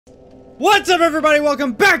What's up, everybody?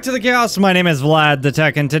 Welcome back to the Chaos. My name is Vlad,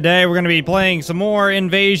 the-tek, and today we're going to be playing some more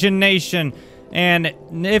Invasion Nation. And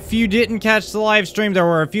if you didn't catch the live stream, there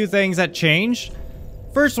were a few things that changed.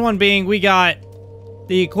 First one being we got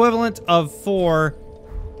the equivalent of 4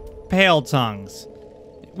 pale tongues.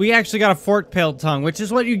 We actually got a forked pale tongue, which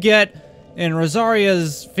is what you get in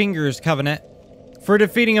Rosaria's Fingers Covenant for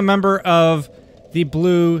defeating a member of the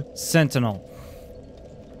Blue Sentinel.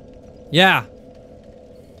 Yeah.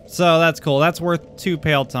 So that's cool. That's worth 2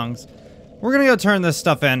 pale tongues. We're gonna go turn this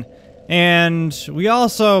stuff in. And we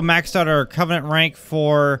also maxed out our Covenant rank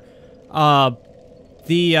for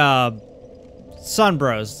the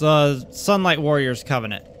Sunbros, the Sunlight Warriors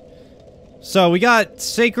Covenant. So we got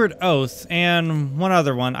Sacred Oath and one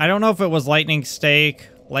other one. I don't know if it was Lightning Stake,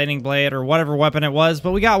 Lightning Blade, or whatever weapon it was,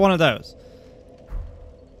 but we got one of those.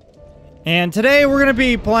 And today we're gonna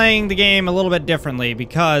be playing the game a little bit differently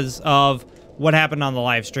because of what happened on the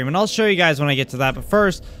live stream, and I'll show you guys when I get to that. But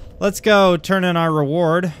first, let's go turn in our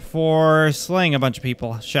reward for slaying a bunch of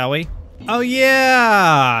people, shall we? Oh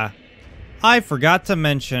yeah! I forgot to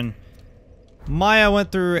mention, Maya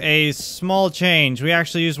went through a small change. We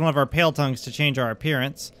actually used one of our pale tongues to change our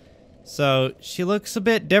appearance. So she looks a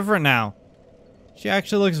bit different now. She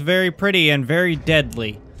actually looks very pretty and very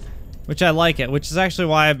deadly, which I like it, which is actually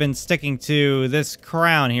why I've been sticking to this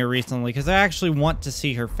crown here recently, because I actually want to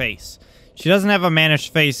see her face. She doesn't have a mannish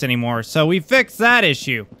face anymore, so we fixed that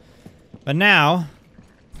issue. But now,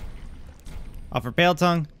 offer pale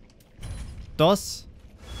tongue. Dos.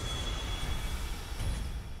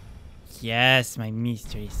 Yes, my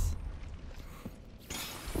mistress.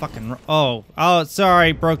 Fucking. Oh,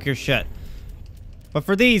 sorry, broke your shit. But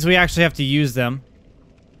for these, we actually have to use them.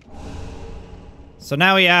 So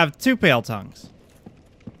now we have 2 pale tongues.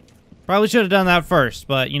 Probably should have done that first,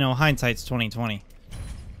 but you know, hindsight's 20/20.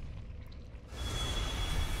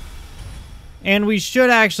 And we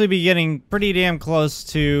should actually be getting pretty damn close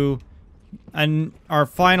to our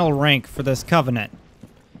final rank for this Covenant.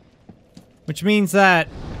 Which means that,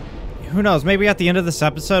 who knows, maybe at the end of this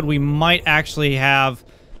episode, we might actually have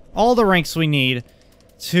all the ranks we need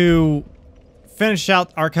to finish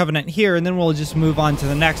out our Covenant here, and then we'll just move on to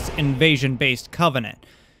the next invasion-based Covenant,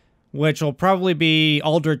 which will probably be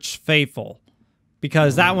Aldrich Faithful,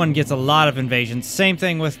 because that one gets a lot of invasions. Same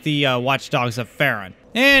thing with the Watchdogs of Farron.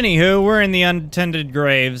 Anywho, we're in the Untended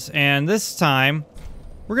Graves, and this time,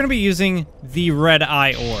 we're going to be using the Red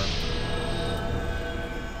Eye Orb.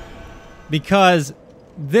 Because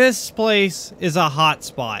this place is a hot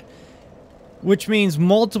spot, which means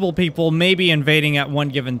multiple people may be invading at one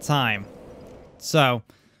given time. So,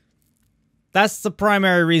 that's the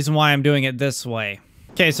primary reason why I'm doing it this way.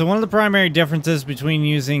 Okay, so one of the primary differences between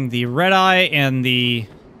using the Red Eye and the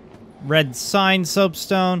Red Sign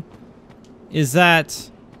Soapstone is that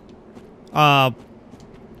the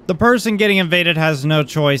person getting invaded has no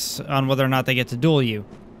choice on whether or not they get to duel you.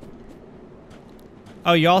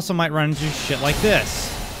 Oh, you also might run into shit like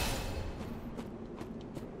this.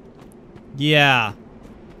 Yeah.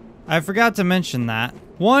 I forgot to mention that.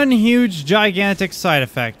 One huge, gigantic side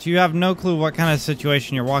effect. You have no clue what kind of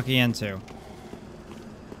situation you're walking into.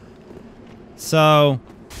 So,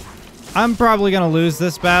 I'm probably going to lose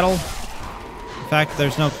this battle. In fact,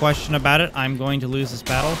 there's no question about it. I'm going to lose this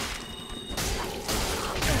battle.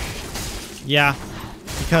 Yeah,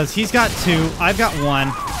 because he's got 2, I've got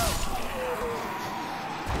 1.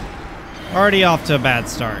 Already off to a bad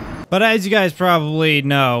start. But as you guys probably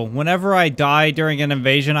know, whenever I die during an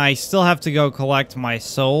invasion, I still have to go collect my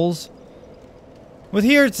souls. With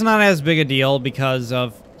here, it's not as big a deal because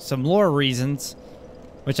of some lore reasons,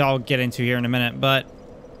 which I'll get into here in a minute, but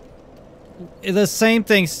the same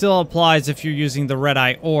thing still applies if you're using the Red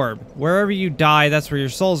Eye Orb. Wherever you die, that's where your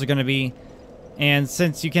souls are going to be. And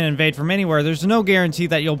since you can invade from anywhere, there's no guarantee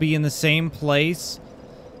that you'll be in the same place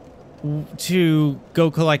to go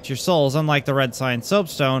collect your souls. Unlike the Red Sign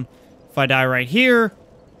Soapstone, if I die right here,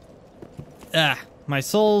 my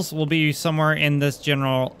souls will be somewhere in this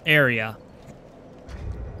general area.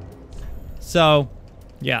 So,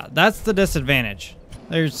 yeah, that's the disadvantage.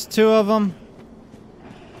 There's 2 of them.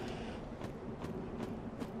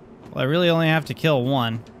 Well, I really only have to kill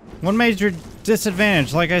 1. One major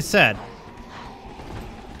disadvantage, like I said.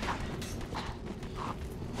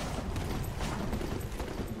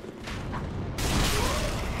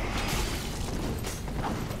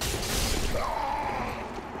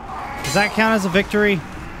 Does that count as a victory?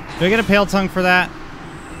 Do I get a pale tongue for that?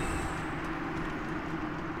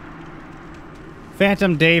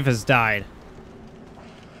 Phantom Dave has died.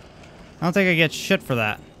 I don't think I get shit for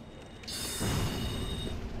that.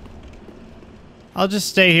 I'll just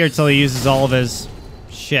stay here till he uses all of his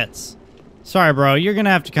shits. Sorry, bro. You're gonna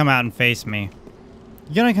have to come out and face me.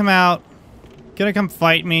 You gonna come out? Gonna come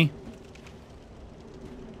fight me?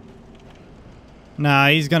 Nah,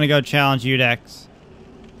 he's gonna go challenge Udex.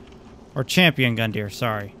 Or Champion Gundyr,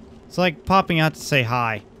 sorry. It's like popping out to say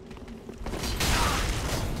hi.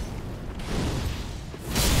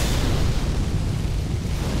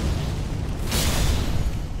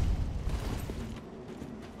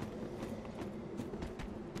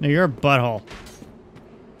 No, you're a butthole.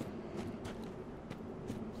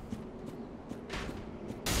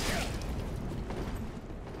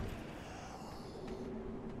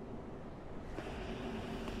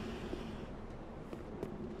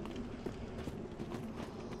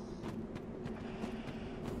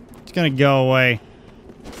 It's gonna go away.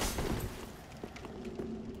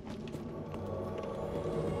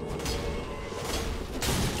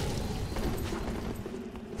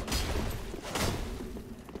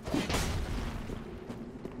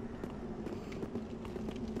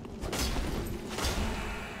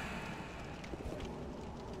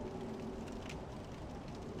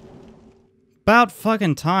 About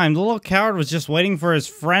fucking time. The little coward was just waiting for his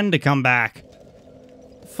friend to come back.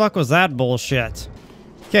 The fuck was that bullshit?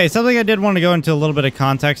 Okay, something I did want to go into a little bit of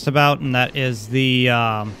context about, and that is the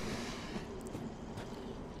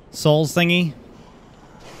souls thingy.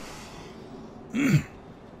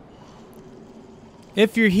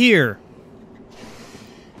 If you're here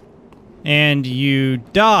and you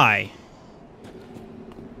die,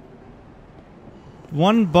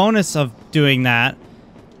 one bonus of doing that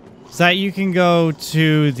is that you can go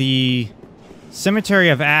to the Cemetery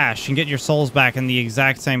of Ash and get your souls back in the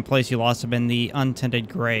exact same place you lost them in the Untended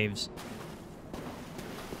Graves.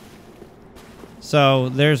 So,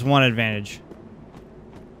 there's one advantage.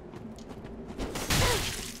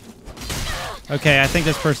 Okay, I think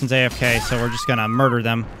this person's AFK, so we're just gonna murder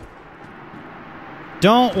them.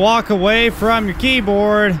 Don't walk away from your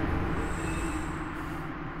keyboard!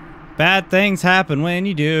 Bad things happen when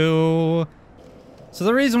you do. So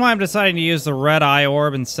the reason why I'm deciding to use the red eye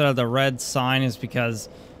orb instead of the red sign is because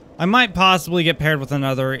I might possibly get paired with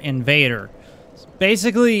another invader.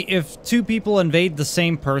 Basically, if two people invade the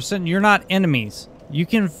same person, you're not enemies. You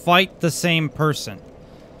can fight the same person.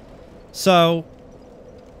 So,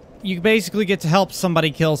 you basically get to help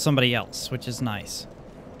somebody kill somebody else, which is nice.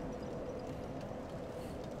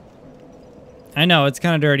 I know, it's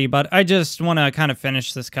kind of dirty, but I just want to kind of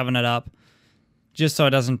finish this covenant up. Just so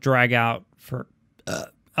it doesn't drag out for...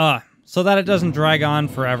 so that it doesn't drag on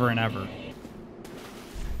forever and ever.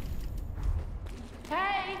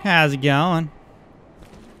 Hey! How's it going?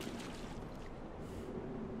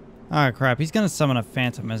 Oh crap, he's gonna summon a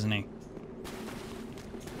phantom, isn't he?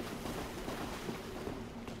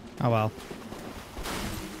 Oh well.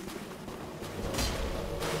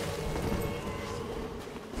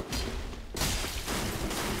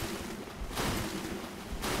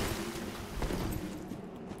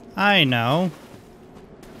 I know.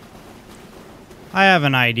 I have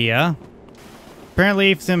an idea.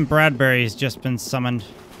 Apparently Ethan Bradbury's just been summoned.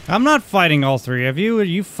 I'm not fighting all three of you. Are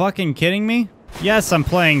you fucking kidding me? Yes, I'm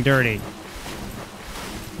playing dirty.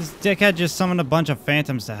 This dickhead just summoned a bunch of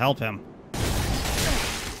phantoms to help him.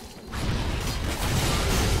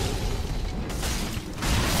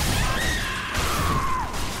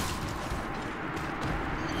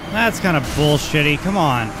 That's kind of bullshitty. Come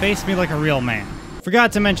on, face me like a real man.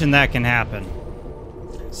 Forgot to mention that can happen.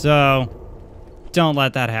 So... don't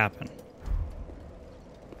let that happen.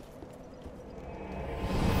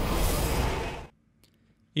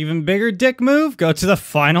 Even bigger dick move? Go to the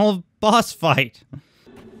final boss fight.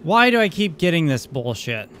 Why do I keep getting this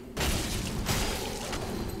bullshit?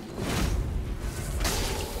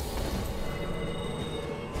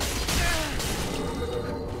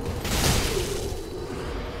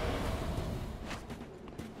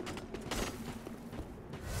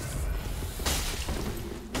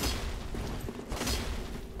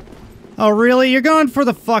 Oh, really? You're going for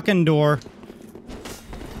the fucking door.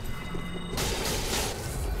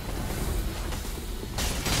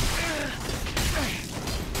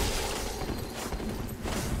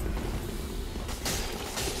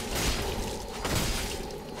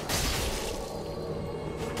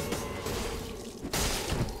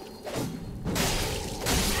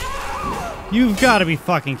 You've got to be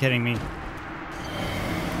fucking kidding me.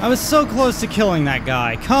 I was so close to killing that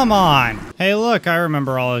guy. Come on. Hey, look, I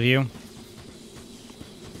remember all of you.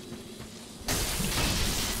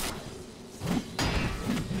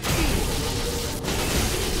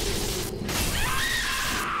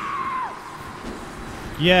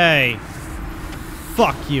 Yay.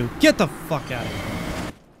 Fuck you. Get the fuck out of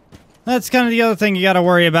here. That's kind of the other thing you gotta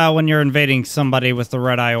worry about when you're invading somebody with the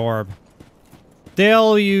red eye orb.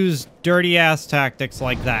 they'll use dirty-ass tactics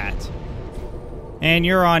like that. And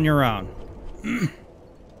you're on your own.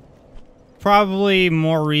 Probably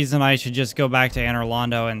more reason I should just go back to Anor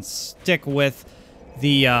Londo and stick with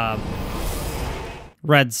the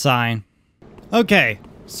red sign. Okay,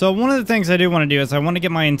 so one of the things I do want to do is I want to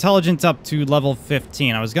get my intelligence up to level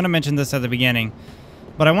 15. I was going to mention this at the beginning,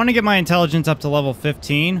 but I want to get my intelligence up to level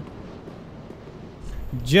 15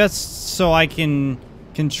 just so I can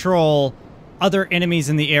control other enemies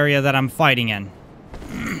in the area that I'm fighting in.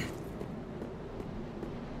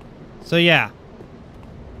 So yeah.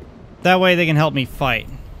 That way they can help me fight.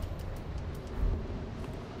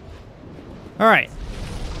 Alright.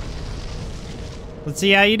 Let's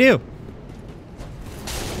see how you do.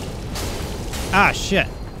 Ah, shit.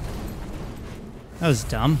 That was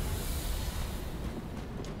dumb.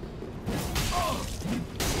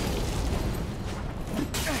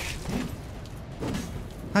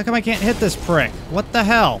 How come I can't hit this prick? What the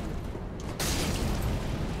hell?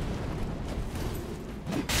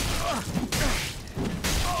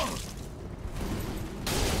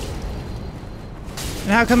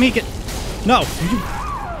 And how come he can... No!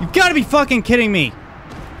 You gotta be fucking kidding me!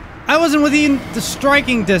 I wasn't within the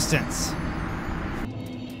striking distance!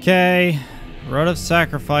 Okay. Road of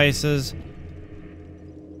Sacrifices.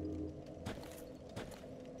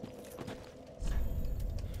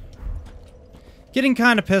 Getting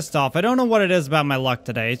kind of pissed off. I don't know what it is about my luck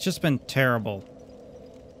today. It's just been terrible.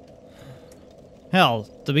 Hell,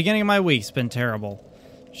 the beginning of my week's been terrible.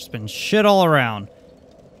 Just been shit all around.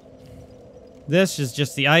 This is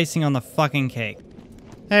just the icing on the fucking cake.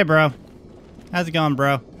 Hey, bro. How's it going,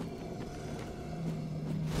 bro?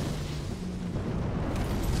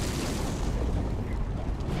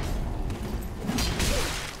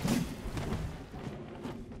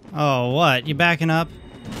 Oh, what? You backing up?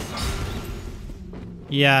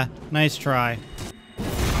 Yeah, nice try.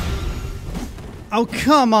 Oh,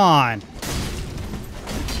 come on!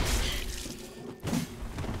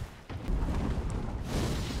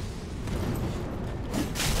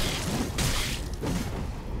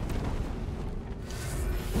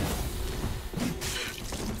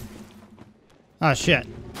 Oh, shit.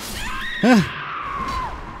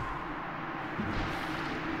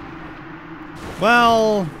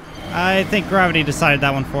 Well, I think gravity decided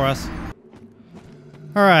that one for us.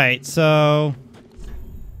 Alright, so...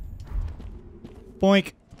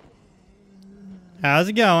 Boink. How's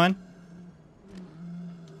it going?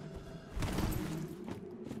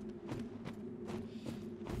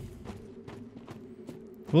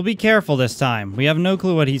 We'll be careful this time. We have no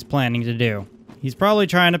clue what he's planning to do. He's probably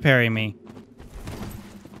trying to parry me.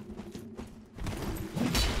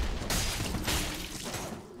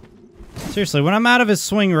 Seriously, when I'm out of his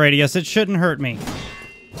swing radius, it shouldn't hurt me.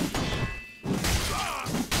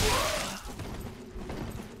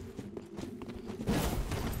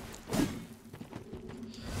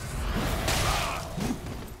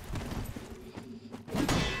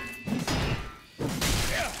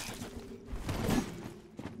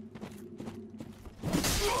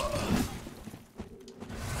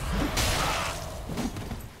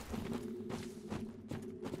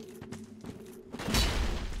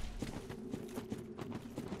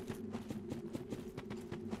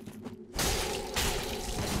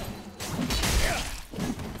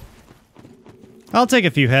 I'll take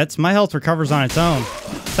a few hits. My health recovers on its own,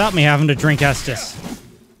 without me having to drink Estus.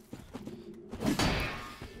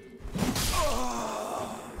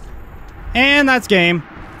 And that's game.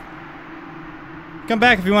 Come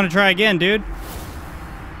back if you want to try again, dude.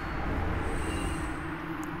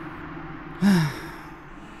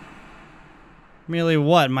 Merely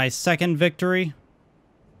what? My second victory?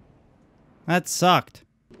 That sucked.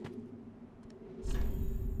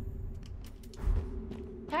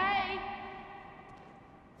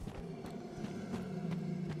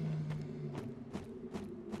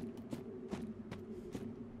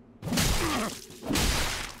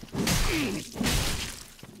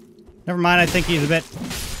 Never mind, I think he's a bit...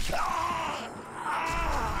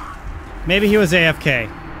 Maybe he was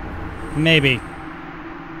AFK. Maybe.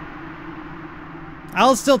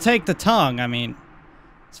 I'll still take the tongue, I mean...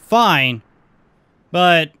 It's fine.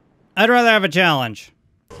 But... I'd rather have a challenge.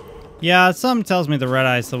 Yeah, something tells me the red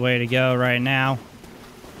eye's the way to go right now.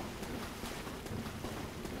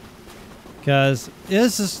 Because...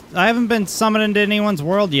 This is... I haven't been summoned into anyone's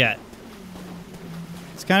world yet.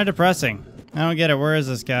 It's kind of depressing. I don't get it. Where is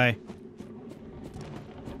this guy?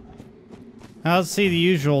 I'll see the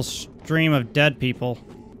usual stream of dead people.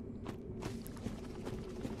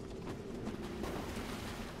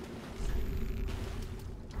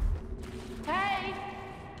 Hey!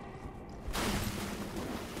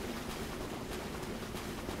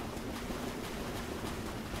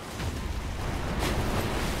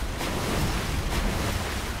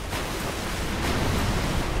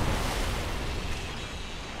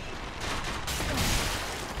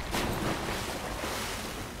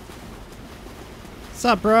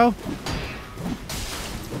 What's up, bro?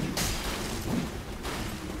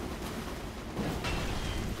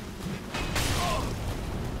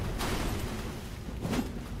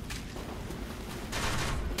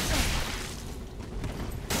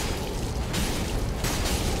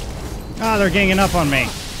 Ah, they're ganging up on me.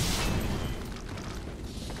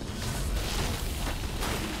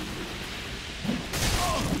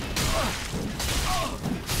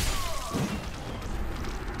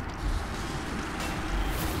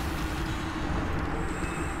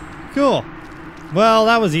 Cool. Well,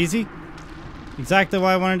 that was easy. Exactly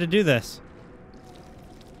why I wanted to do this.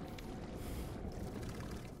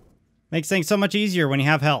 Makes things so much easier when you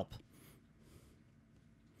have help.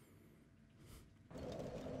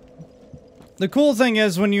 The cool thing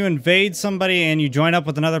is when you invade somebody and you join up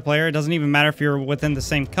with another player, it doesn't even matter if you're within the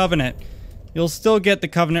same covenant. You'll still get the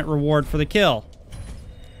covenant reward for the kill.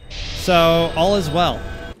 So, all is well.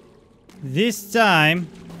 This time,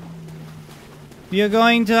 you're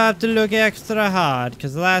going to have to look extra hard,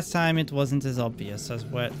 because last time it wasn't as obvious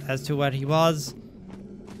as to what he was.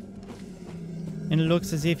 And it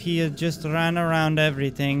looks as if he had just ran around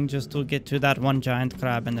everything just to get to that one giant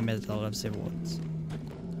crab in the middle of the woods.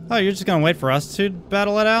 Oh, you're just gonna wait for us to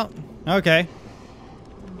battle it out? Okay.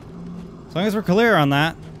 As long as we're clear on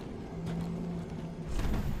that.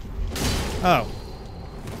 Oh.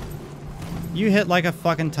 You hit like a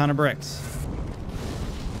fucking ton of bricks.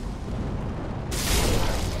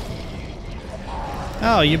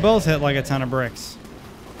 Oh, you both hit like a ton of bricks.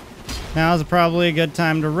 Now's probably a good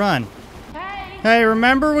time to run. Hey,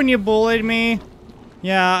 remember when you bullied me?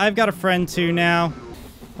 Yeah, I've got a friend too now.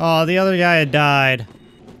 Oh, the other guy had died.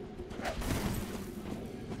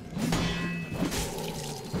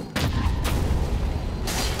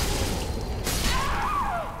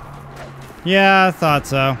 Yeah, I thought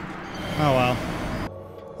so. Oh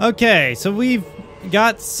well. Okay, so we've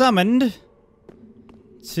got summoned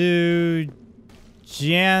to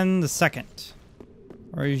Jan the Second.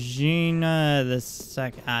 Or Gina the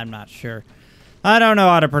Second. I'm not sure. I don't know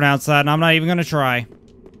how to pronounce that, and I'm not even going to try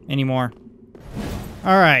anymore.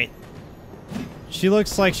 Alright. She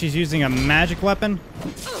looks like she's using a magic weapon.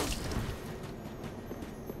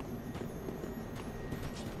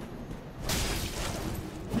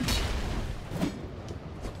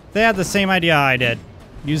 They had the same idea I did.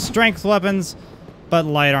 Use strength weapons, but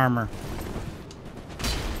light armor.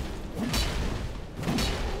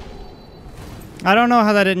 I don't know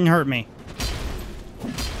how that didn't hurt me.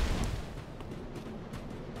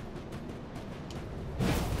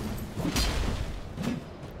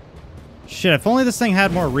 Shit, if only this thing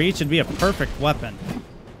had more reach, it'd be a perfect weapon.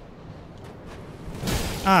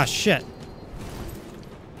 Ah, shit.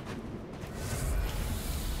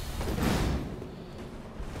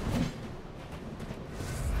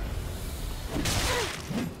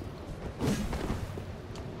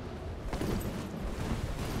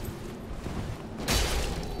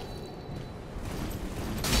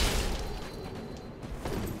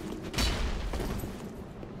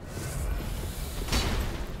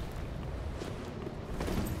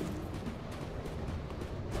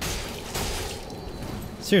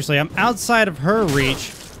 Seriously, I'm outside of her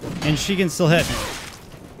reach, and she can still hit me.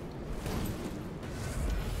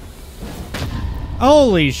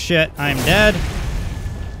 Holy shit, I'm dead.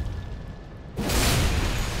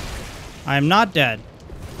 I'm not dead.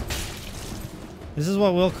 This is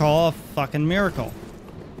what we'll call a fucking miracle.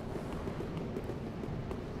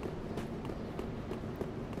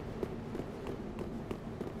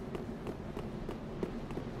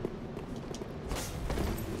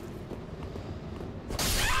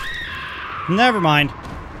 Never mind.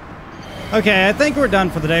 Okay, I think we're done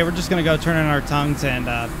for the day. We're just gonna go turn in our tongues and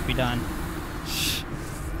be done.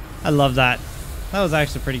 I love that. That was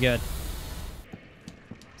actually pretty good.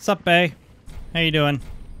 What's up, Bae? How you doing?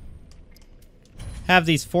 Have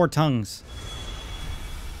these 4 tongues.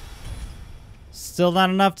 Still not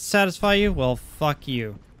enough to satisfy you? Well, fuck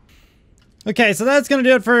you. Okay, so that's gonna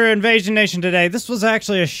do it for Invasion Nation today. This was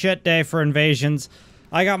actually a shit day for invasions.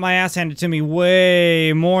 I got my ass handed to me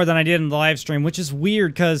way more than I did in the live stream, which is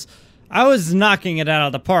weird because I was knocking it out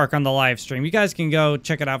of the park on the live stream. You guys can go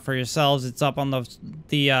check it out for yourselves. It's up on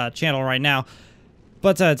the channel right now.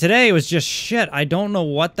 But today it was just shit. I don't know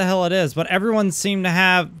what the hell it is, but everyone seemed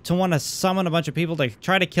to want to summon a bunch of people to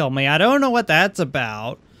try to kill me. I don't know what that's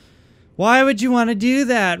about. Why would you want to do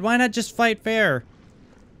that? Why not just fight fair?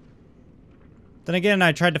 Then again,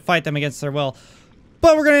 I tried to fight them against their will.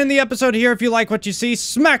 But we're going to end the episode here. If you like what you see,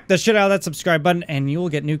 smack the shit out of that subscribe button, and you will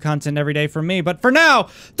get new content every day from me. But for now,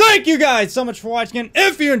 thank you guys so much for watching, and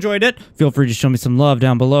if you enjoyed it, feel free to show me some love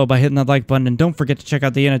down below by hitting that like button, and don't forget to check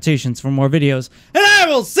out the annotations for more videos. And I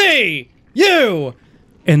will see you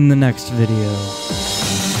in the next video.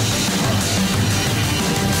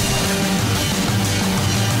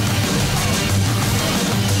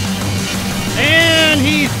 And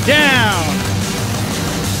he's down!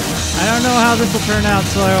 I don't know how this will turn out,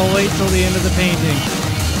 so I'll wait till the end of the painting.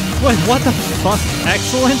 Wait, what the fuck?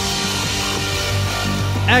 Excellent?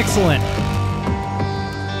 Excellent.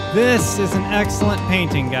 This is an excellent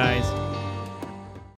painting, guys.